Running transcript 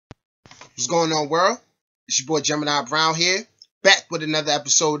What's going on, world? It's your boy Gemini Brown here, back with another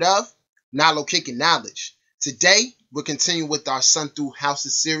episode of Nalo Kicking Knowledge. Today, we're continuing with our Sun through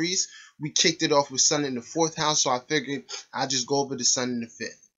Houses series. We kicked it off with Sun in the 4th house, so I figured I'd just go over the Sun in the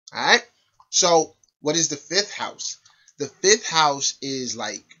 5th. Alright? So, what is the 5th house? The 5th house is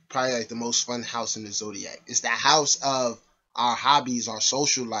probably the most fun house in the zodiac. It's the house of our hobbies, our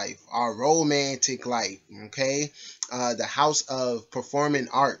social life, our romantic life, okay? The house of performing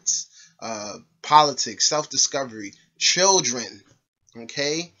arts, politics, self-discovery, children,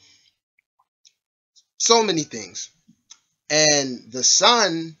 okay? So many things. And the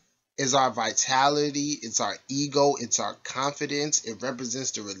sun is our vitality, it's our ego, it's our confidence. It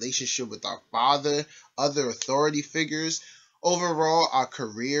represents the relationship with our father, other authority figures, overall our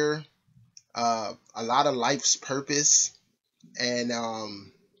career, a lot of life's purpose. And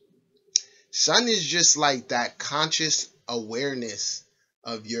sun is just like that conscious awareness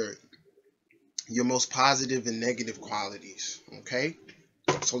of your most positive and negative qualities. Okay,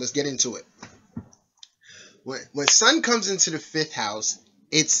 so let's get into it. When sun comes into the 5th house,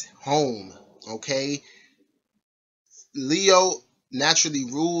 it's home. Okay, Leo naturally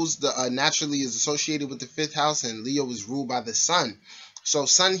rules naturally is associated with the 5th house, and Leo is ruled by the sun. So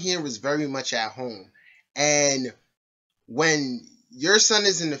sun here is very much at home. And when your sun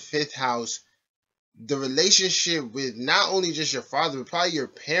is in the 5th house, the relationship with not only just your father, but probably your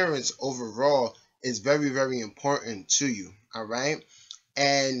parents overall is very, very important to you. All right.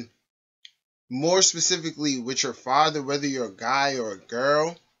 And more specifically with your father, whether you're a guy or a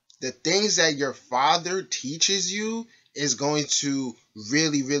girl, the things that your father teaches you is going to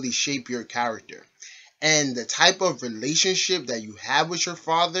really, really shape your character. And the type of relationship that you have with your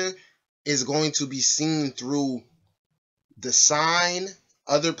father is going to be seen through the sign,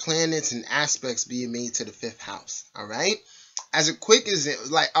 other planets, and aspects being made to the 5th house. All right. As a quick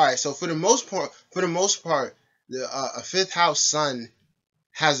example, all right. So for the most part, the a 5th house sun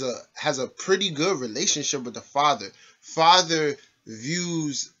has a pretty good relationship with the father. Father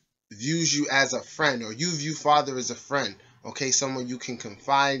views you as a friend, or you view father as a friend. Okay, someone you can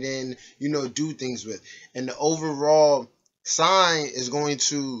confide in, do things with, and the overall sign is going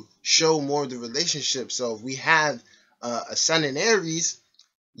to show more of the relationship. So if we have a sun in Aries,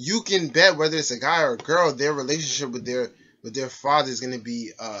 you can bet whether it's a guy or a girl, their relationship with their father is going to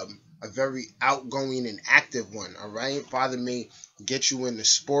be a very outgoing and active one. All right, father may get you into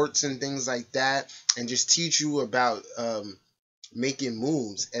sports and things like that, and just teach you about making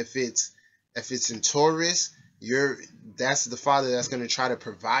moves. If it's in Taurus, that's the father that's going to try to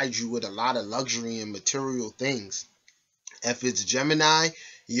provide you with a lot of luxury and material things. If it's Gemini,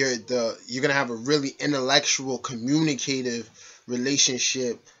 you're gonna have a really intellectual, communicative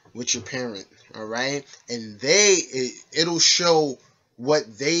relationship with your parent. All right, and it'll show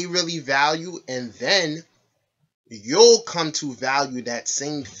what they really value, and then you'll come to value that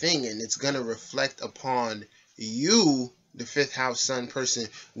same thing, and it's gonna reflect upon you, the 5th house sun person,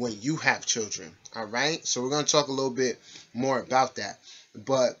 when you have children. All right, so we're gonna talk a little bit more about that.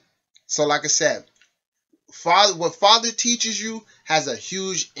 But so, like I said, what father teaches you has a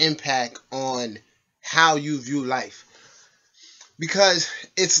huge impact on how you view life, because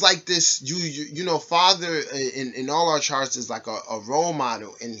it's like this. Father in all our charts is like a role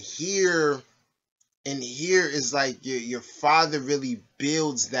model, and here is like your father really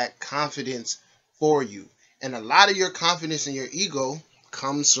builds that confidence for you, and a lot of your confidence and your ego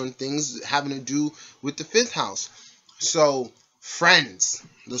comes from things having to do with the 5th house. So friends,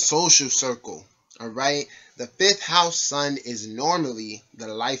 the social circle. All right, the 5th house sun is normally the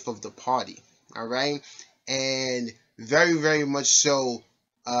life of the party. All right, and very, very much so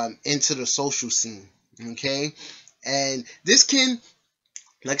into the social scene. Okay, and this can,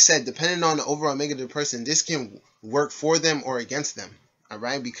 like I said, depending on the overall makeup of the person, this can work for them or against them. All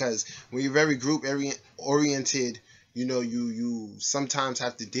right, because when you're very group oriented, you sometimes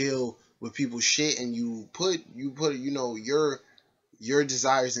have to deal with people's shit, and you put your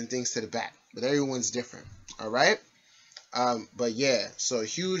desires and things to the back. But everyone's different. All right. But yeah, so a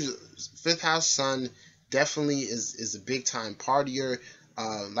huge 5th house sun definitely is a big time partier.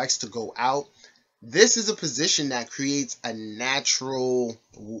 Likes to go out. This is a position that creates a natural,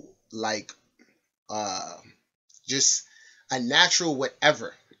 just a natural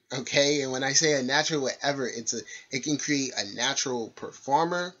whatever. Okay, and when I say a natural whatever, it can create a natural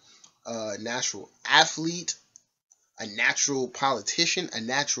performer, a natural athlete, a natural politician, a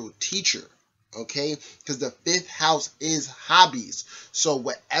natural teacher. Okay, because the 5th house is hobbies. So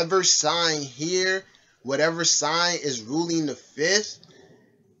whatever sign here, whatever sign is ruling the 5th,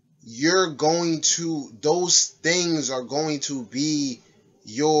 those things are going to be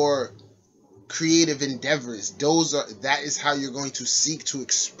your creative endeavors. That is how you're going to seek to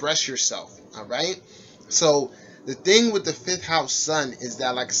express yourself. All right. So the thing with the fifth house sun is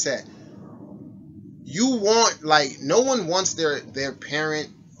that, like I said, you want, like, no one wants their parent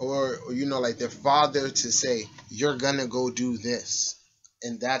or like their father to say, you're gonna go do this,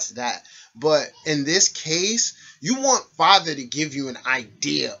 and that's that. But in this case, you want father to give you an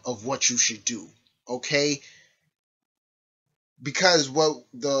idea of what you should do. Okay. Because what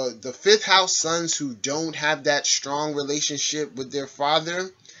the fifth house sons who don't have that strong relationship with their father,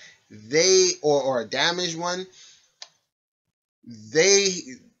 they or a damaged one, they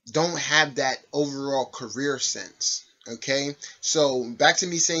don't have that overall career sense. Okay. So back to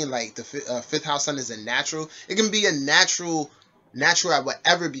me saying, like, the fifth house sun is a natural. It can be a natural at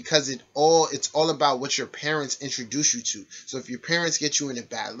whatever, because it's all about what your parents introduce you to. So if your parents get you into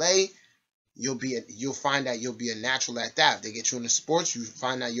ballet, you'll find out you'll be a natural at that. If they get you into sports, you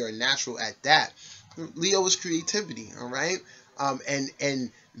find out you're a natural at that. Leo is creativity. All right.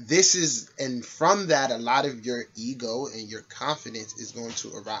 And this is, and from that, a lot of your ego and your confidence is going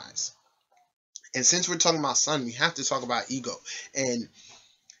to arise. And since we're talking about sun, we have to talk about ego. And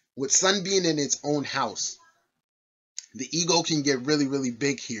with sun being in its own house, the ego can get really, really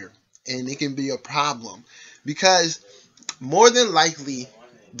big here, and it can be a problem, because more than likely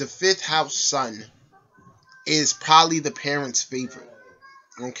the fifth house sun is probably the parent's favorite.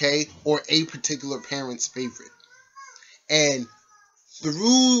 Okay. Or a particular parent's favorite. And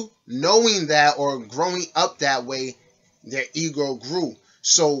through knowing that or growing up that way, their ego grew.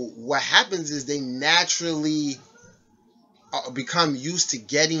 So what happens is they naturally become used to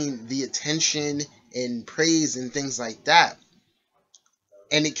getting the attention and praise and things like that.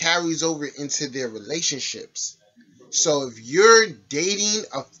 And it carries over into their relationships. So if you're dating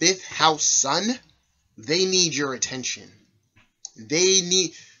a fifth house sun, they need your attention. They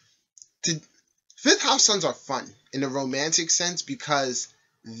need to. Fifth house suns are fun in a romantic sense, because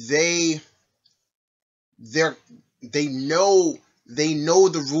they know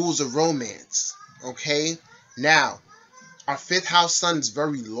the rules of romance. Okay? Now, are fifth house suns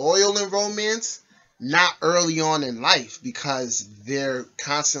very loyal in romance? Not early on in life, because they're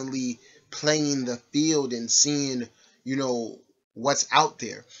constantly playing the field and seeing, what's out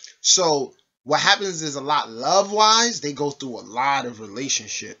there. So what happens is, a lot love-wise, they go through a lot of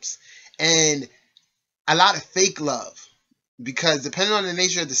relationships and a lot of fake love, because depending on the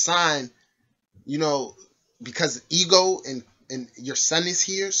nature of the sign, because ego and your sun is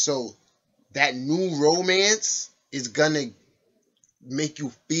here, so that new romance is gonna make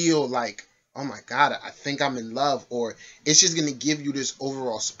you feel like, oh my God, I think I'm in love, or it's just gonna give you this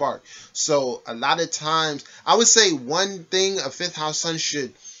overall spark. So a lot of times, I would say one thing a fifth house sun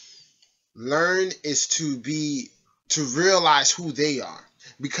should learn is to realize who they are.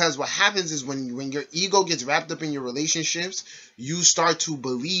 Because what happens is, when your ego gets wrapped up in your relationships, you start to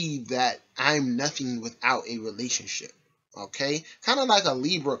believe that I'm nothing without a relationship. Okay? Kind of like a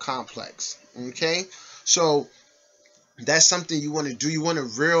Libra complex. Okay? So that's something you want to do. You want to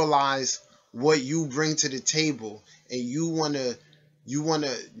realize what you bring to the table, and you want to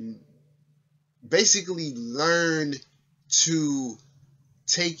basically learn to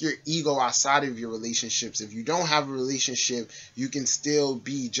take your ego outside of your relationships. If you don't have a relationship, you can still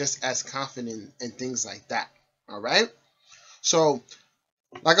be just as confident and things like that. All right? So,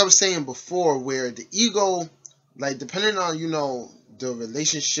 like I was saying before, where the ego, like, depending on, the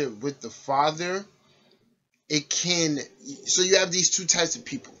relationship with the father, so you have these two types of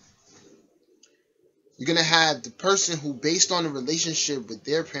people. You're going to have the person who, based on the relationship with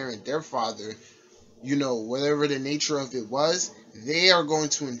their parent, their father, whatever the nature of it was, they are going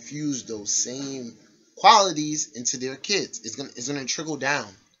to infuse those same qualities into their kids. It's gonna trickle down.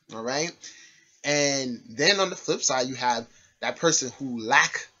 All right. And then on the flip side, you have that person who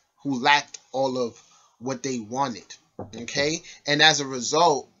lacked all of what they wanted. Okay. And as a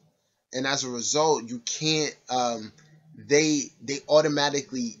result, you can't. They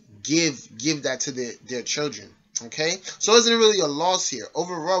automatically give that to their children. Okay, so isn't really a loss here.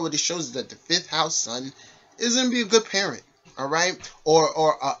 Overall, what it shows is that the fifth house sun is going to be a good parent. All right, or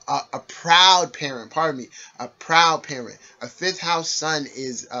a proud parent. Pardon me, a proud parent. A fifth house sun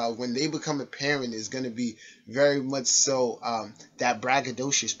is, when they become a parent, is going to be very much so that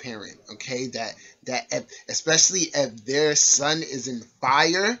braggadocious parent. Okay, that especially if their son is in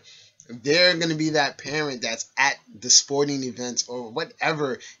fire, they're going to be that parent that's at the sporting events or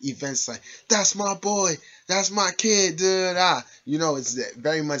whatever events, like, that's my boy, that's my kid, it's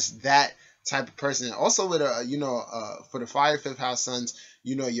very much that type of person. Also with for the fire fifth house sons,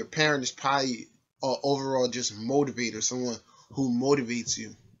 your parent is probably overall just motivator, someone who motivates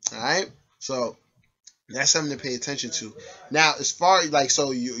you. All right. So that's something to pay attention to. Now, as far as like,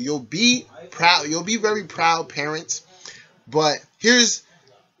 so you'll be proud, you'll be very proud parents. But here's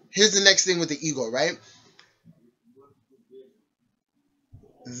the next thing with the ego, right?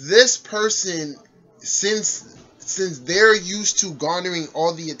 This person, since they're used to garnering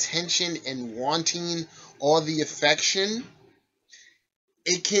all the attention and wanting all the affection,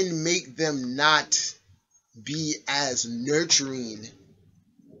 it can make them not be as nurturing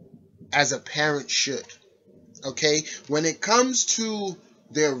as a parent should. Okay? When it comes to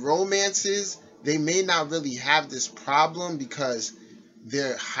their romances, they may not really have this problem because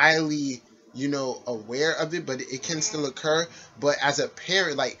they're highly, aware of it, but it can still occur. But as a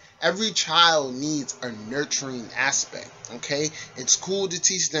parent, like, every child needs a nurturing aspect. Okay? It's cool to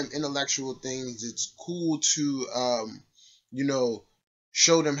teach them intellectual things. It's cool to you know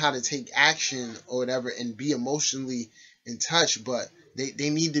show them how to take action or whatever and be emotionally in touch, but they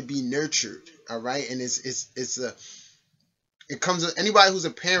need to be nurtured. All right? And it comes, anybody who's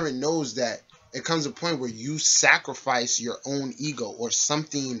a parent knows that it comes a point where you sacrifice your own ego or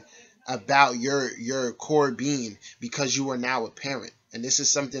something about your core being because you are now a parent. And this is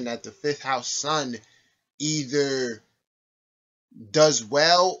something that the fifth house sun either does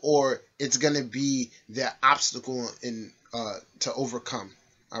well, or it's gonna be the obstacle in to overcome.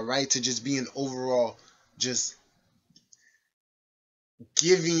 All right, to just be an overall just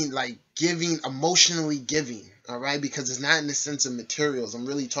giving, like giving, emotionally giving. All right, because it's not in the sense of materials. I'm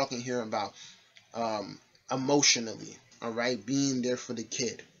really talking here about emotionally. All right, being there for the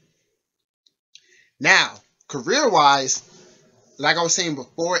kid. Now, career wise, like I was saying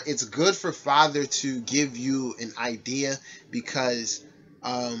before, it's good for father to give you an idea because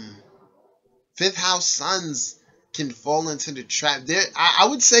um, fifth house sons can fall into the trap. I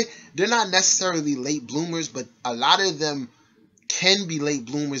would say they're not necessarily late bloomers, but a lot of them can be late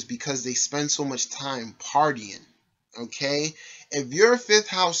bloomers because they spend so much time partying. Okay, if you're a fifth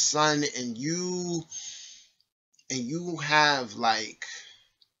house son and you have like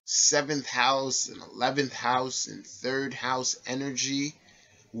seventh house and 11th house and third house energy,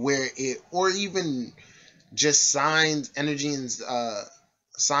 where it, or even just signs, energy, and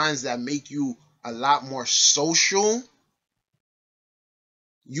signs that make you a lot more social,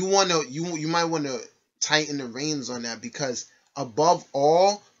 you might want to tighten the reins on that, because above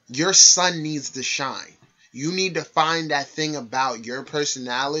all, your sun needs to shine. You need to find that thing about your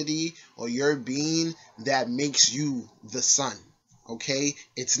personality or your being that makes you the sun. Okay?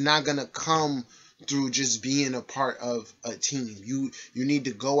 It's not gonna come through just being a part of a team. You need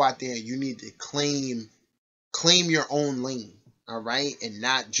to go out there, you need to claim your own lane, all right, and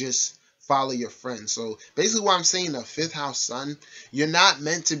not just follow your friends. So basically, what I'm saying, a fifth house sun, you're not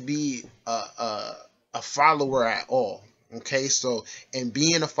meant to be a follower at all. Okay, so, and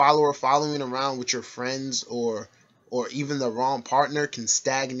being a follower, following around with your friends or even the wrong partner can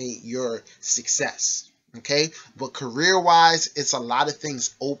stagnate your success. Okay, but career wise, it's a lot of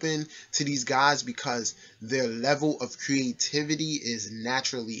things open to these guys because their level of creativity is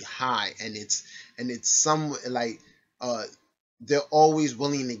naturally high, and it's some, like, they're always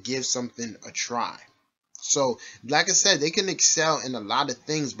willing to give something a try. So, like I said, they can excel in a lot of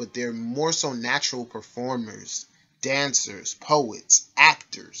things, but they're more so natural performers, dancers, poets,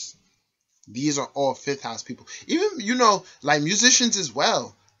 actors. These are all fifth house people. Even, like musicians as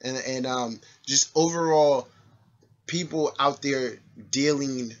well. And just overall people out there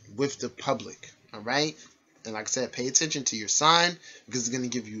dealing with the public. All right? And like I said, pay attention to your sign because it's going to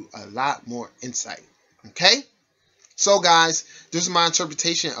give you a lot more insight. Okay? So guys, this is my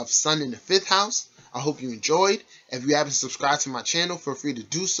interpretation of Sun in the fifth house. I hope you enjoyed. If you haven't subscribed to my channel, feel free to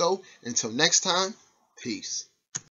do so. Until next time, peace.